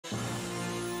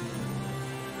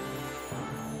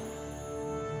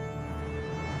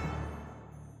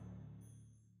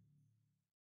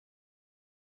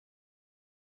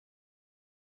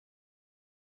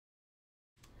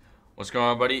What's going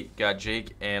on, buddy? Got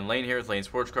Jake and Lane here with Lane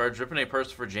Sports Cards. Ripping a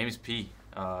purse for James P.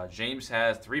 James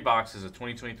has 3 boxes of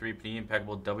 2023 P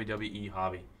Impeccable WWE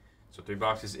Hobby. So 3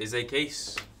 boxes is a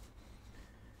case.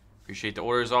 Appreciate the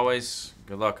order as always.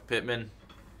 Good luck, Pittman.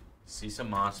 See some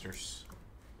monsters.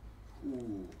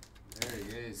 Ooh, there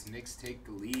he is. Knicks take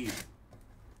the lead.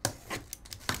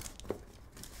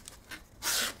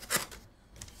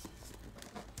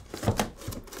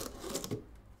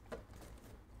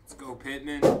 Let's go,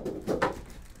 Pittman.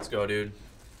 Let's go, dude.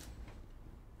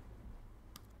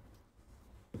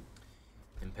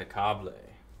 Impeccable.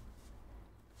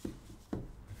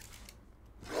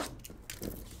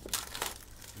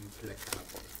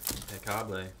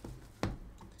 Impeccable.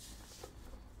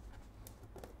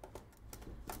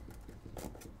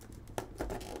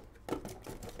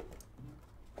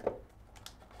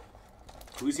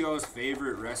 Who's y'all's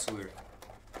favorite wrestler?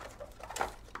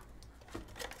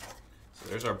 So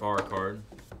there's our bar card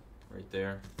right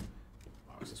there.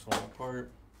 Box is falling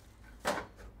apart.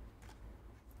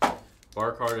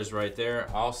 Bar card is right there.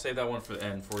 I'll save that one for the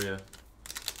end for you.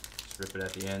 Just rip it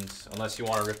at the end. Unless you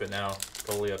want to rip it now.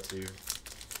 Totally up to you.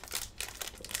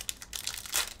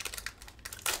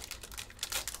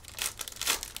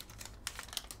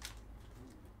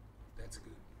 That's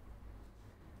good.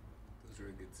 Those are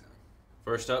a good sound.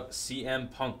 First up,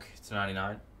 CM Punk to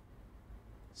 99.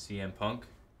 CM Punk,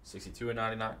 62 and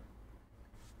 99.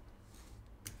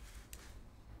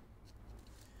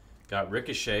 Got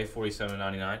Ricochet,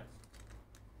 47.99.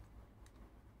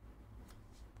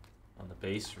 On the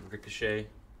base, Ricochet.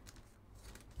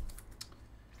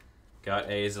 Got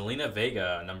a Zelina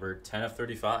Vega, number 10 of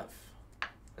 35.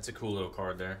 That's a cool little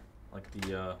card there. Like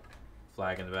the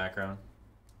flag in the background.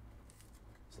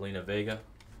 Zelina Vega.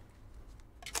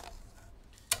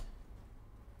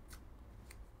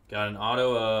 Got an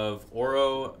auto of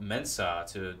Oro Mensa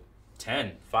to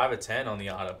 10. 5 of 10 on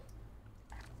the auto.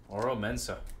 Oro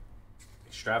Mensa.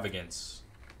 Extravagance.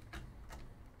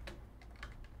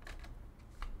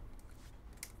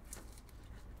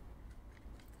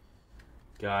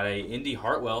 Got a Indy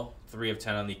Hartwell, 3 of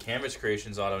 10 on the Canvas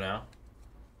Creations auto now.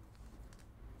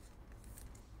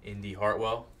 Indy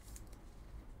Hartwell.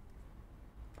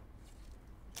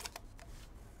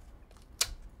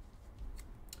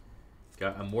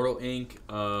 Got Immortal Ink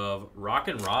of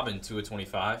Rockin' Robin, 2 of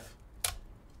 25.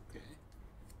 Okay.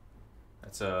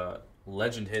 That's a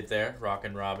legend hit there,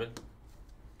 Rockin' Robin.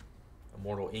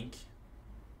 Immortal Ink,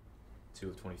 2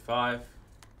 of 25.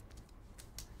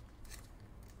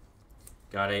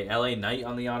 Got a LA Knight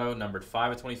on the auto, numbered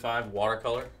 5 of 25,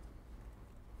 watercolor.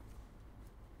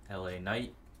 LA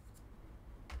Knight.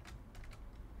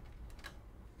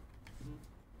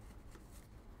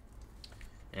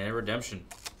 And a redemption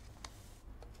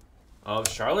of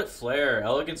Charlotte Flair,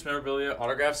 Elegance Memorabilia,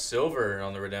 autographed silver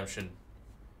on the redemption.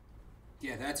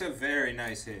 Yeah, that's a very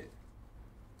nice hit.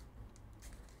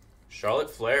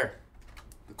 Charlotte Flair.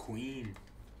 The Queen.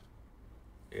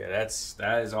 Yeah,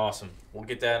 that is awesome. We'll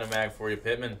get that in a mag for you,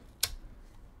 Pittman.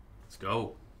 Let's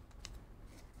go.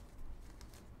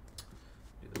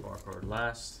 Do the bar card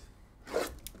last.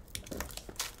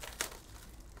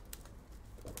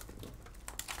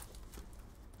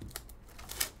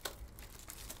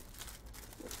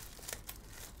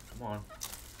 Come on.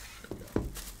 There we go.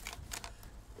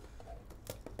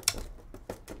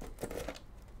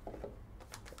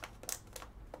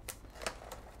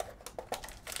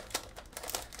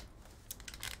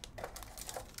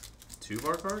 Two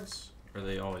bar cards? Or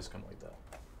they always come like that?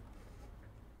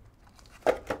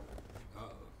 Uh-oh.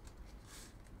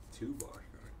 2 bar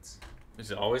cards.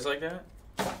 Is it always like that?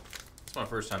 It's my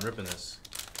first time ripping this.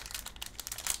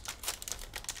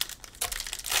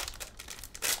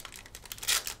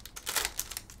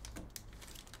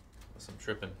 Unless I'm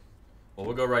tripping. Well,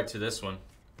 we'll go right to this one.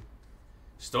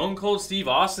 Stone Cold Steve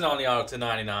Austin on the auto to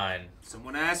 99.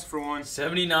 Someone asked for one.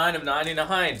 79 of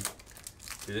 99.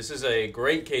 Dude, this is a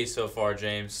great case so far,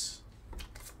 James.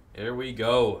 Here we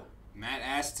go. Matt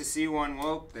asked to see one.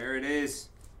 Well, there it is.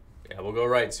 Yeah, we'll go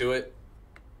right to it.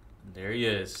 There he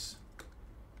is.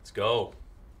 Let's go.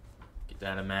 Get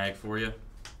that in a mag for you.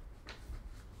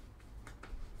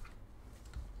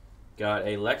 Got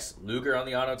a Lex Luger on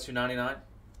the auto, 299.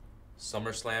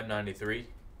 SummerSlam 93.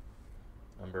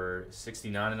 Number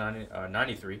 69 and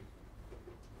 93.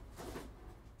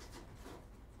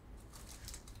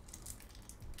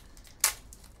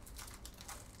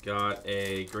 Got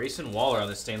a Grayson Waller on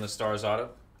the Stainless Stars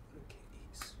auto.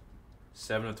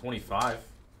 7 of 25.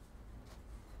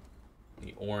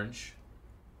 The orange.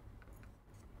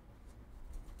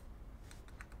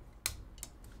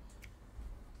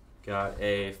 Got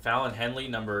a Fallon Henley,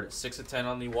 numbered 6 of 10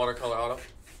 on the watercolor auto.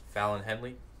 Fallon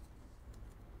Henley.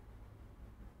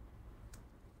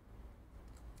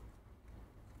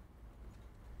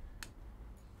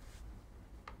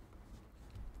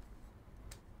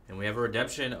 And we have a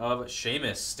redemption of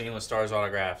Sheamus, Stainless Stars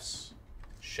autographs.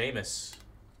 Sheamus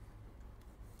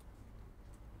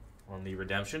on the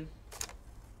redemption.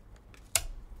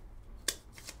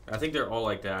 I think they're all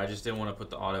like that. I just didn't want to put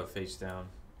the auto face down.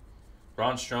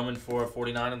 Braun Strowman for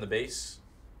 49 on the base.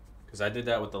 Because I did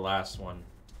that with the last one.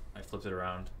 I flipped it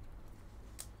around.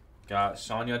 Got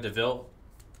Sonya Deville,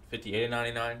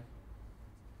 58/99.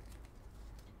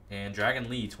 And Dragon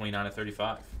Lee,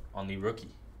 29/35 on the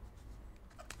rookie.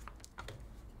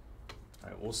 All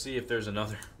right, we'll see if there's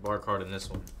another bar card in this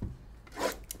one.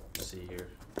 Let's see here.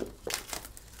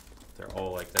 They're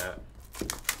all like that.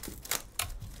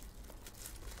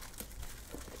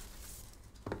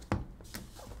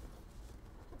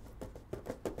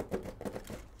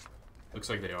 Looks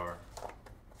like they are.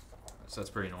 So that's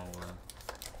pretty normal then.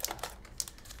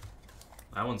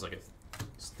 That one's like a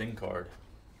thin card.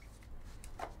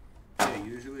 Yeah,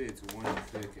 usually it's one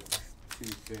thick and two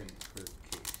thin per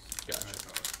case.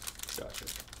 Gotcha.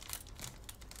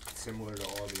 Similar to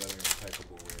all the other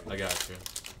Impeccable wares. I got you.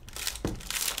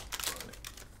 But,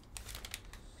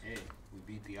 hey, we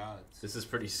beat the odds. This is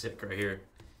pretty sick right here.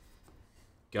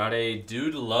 Got a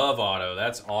Dude Love auto.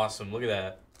 That's awesome. Look at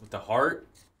that. With the heart.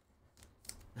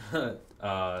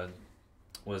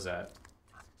 What is that?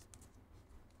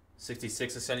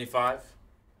 66/75.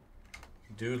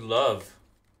 Dude Love.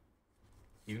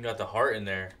 Even got the heart in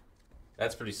there.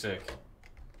 That's pretty sick.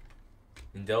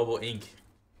 Indelible ink.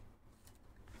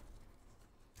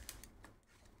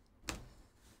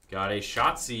 Got a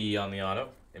Shotzi on the auto.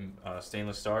 In,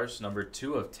 Stainless Stars. Number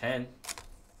 2/10.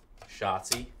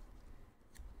 Shotzi.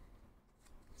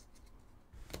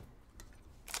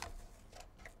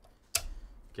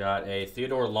 Got a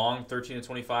Theodore Long,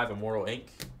 13/25, Immortal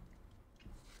Ink.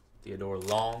 Theodore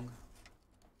Long.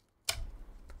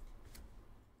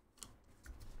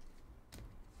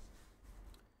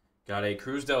 Got a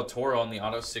Cruz del Toro on the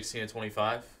auto,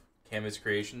 16/25, Canvas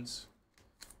Creations.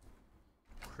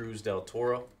 Cruz del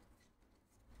Toro.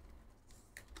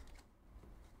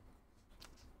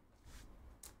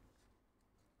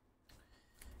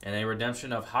 And a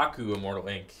redemption of Haku, Immortal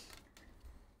Ink.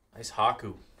 Nice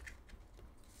Haku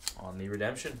on the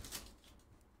redemption.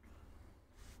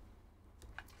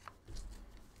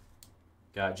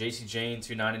 Got JC Jane,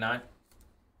 2/99.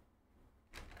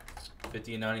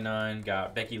 50/99.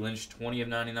 Got Becky Lynch,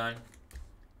 20/99.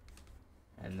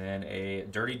 And then a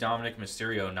Dirty Dominic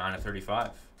Mysterio,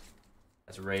 9/35.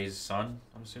 That's Ray's son,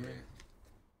 I'm assuming.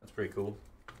 That's pretty cool.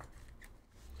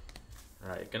 All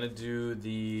right, gonna do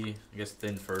the, I guess,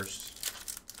 thin first.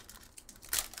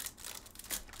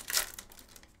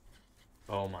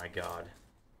 Oh my God.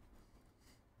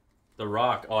 The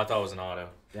Rock. Oh, I thought it was an auto.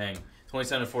 Dang.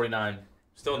 27/49.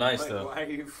 Still nice though. Why are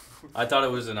you... I thought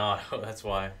it was an auto. That's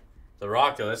why. The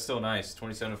Rock though, that's still nice.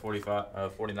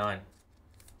 27/49.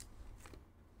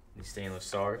 These Stainless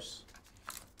Stars.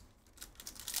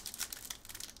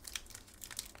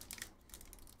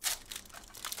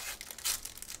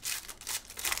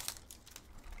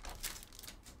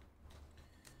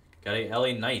 Got a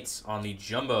LA Knights on the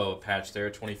jumbo patch there,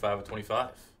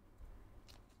 25/25.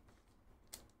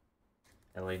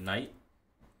 LA Knight.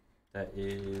 That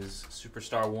is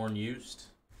Superstar Worn used.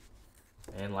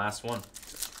 And last one.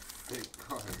 Thick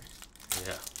card.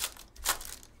 Yeah.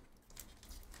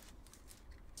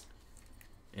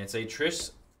 And it's a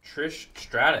Trish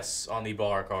Stratus on the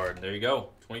bar card. There you go.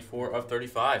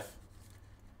 24/35.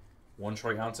 1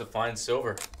 troy ounce of fine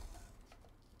silver.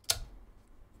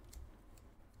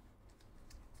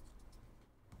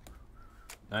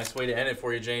 Nice way to end it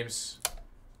for you, James.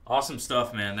 Awesome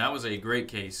stuff, man. That was a great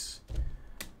case.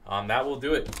 That will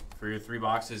do it for your 3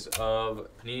 boxes of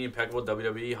Panini Impeccable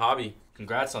WWE Hobby.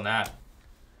 Congrats on that.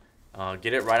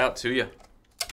 Get it right out to you.